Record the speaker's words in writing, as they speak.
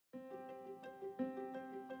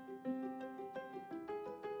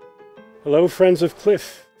Hello, friends of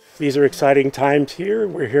CLiF. These are exciting times here.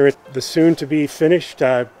 We're here at the soon-to-be finished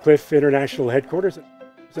CLiF International Headquarters.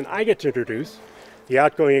 And I get to introduce the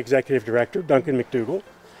outgoing Executive Director, Duncan McDougall,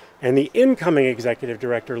 and the incoming Executive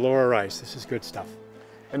Director, Laura Rice. This is good stuff.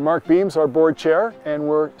 And Mark Beams, our board chair, and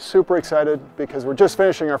we're super excited because we're just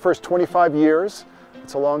finishing our first 25 years.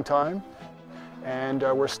 It's a long time. And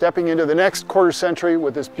we're stepping into the next quarter century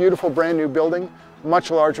with this beautiful brand new building,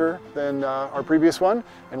 much larger than our previous one,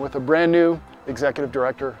 and with a brand new Executive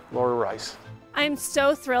Director, Laura Rice. I'm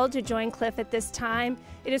so thrilled to join CLiF at this time.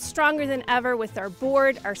 It is stronger than ever with our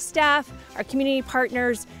board, our staff, our community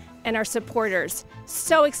partners, and our supporters.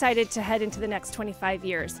 So excited to head into the next 25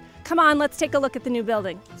 years. Come on, let's take a look at the new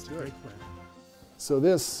building. Let's do it. So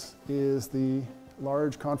this is the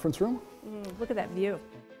large conference room. Look at that view.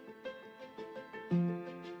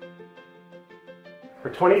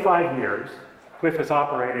 For 25 years, CLiF has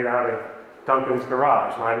operated out of Duncan's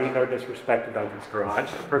garage. Now, I mean no disrespect to Duncan's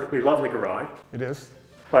garage. It's a perfectly lovely garage. It is.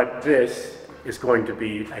 But this is going to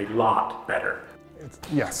be a lot better.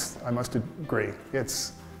 Yes, I must agree.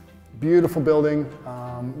 It's a beautiful building.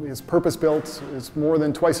 It's purpose-built. It's more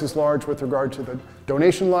than twice as large with regard to the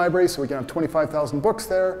donation library, so we can have 25,000 books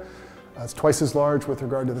there. It's twice as large with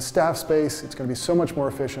regard to the staff space. It's going to be so much more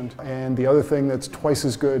efficient. And the other thing that's twice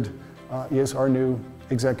as good is our new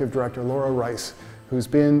Executive Director, Laura Rice, who's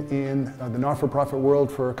been in the not-for-profit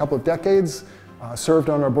world for a couple of decades, served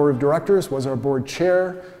on our board of directors, was our board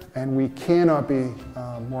chair, and we cannot be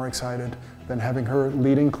more excited than having her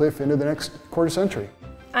leading CLiF into the next quarter century.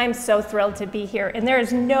 I'm so thrilled to be here, and there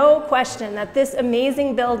is no question that this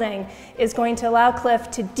amazing building is going to allow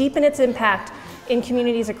CLiF to deepen its impact in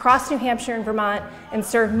communities across New Hampshire and Vermont and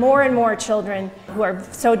serve more and more children who are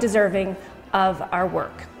so deserving of our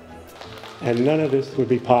work. And none of this would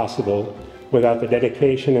be possible without the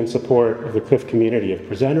dedication and support of the CLiF community of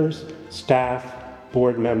presenters, staff,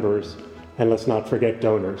 board members, and let's not forget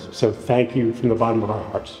donors. So thank you from the bottom of our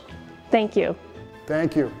hearts. Thank you.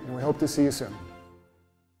 Thank you, and we hope to see you soon.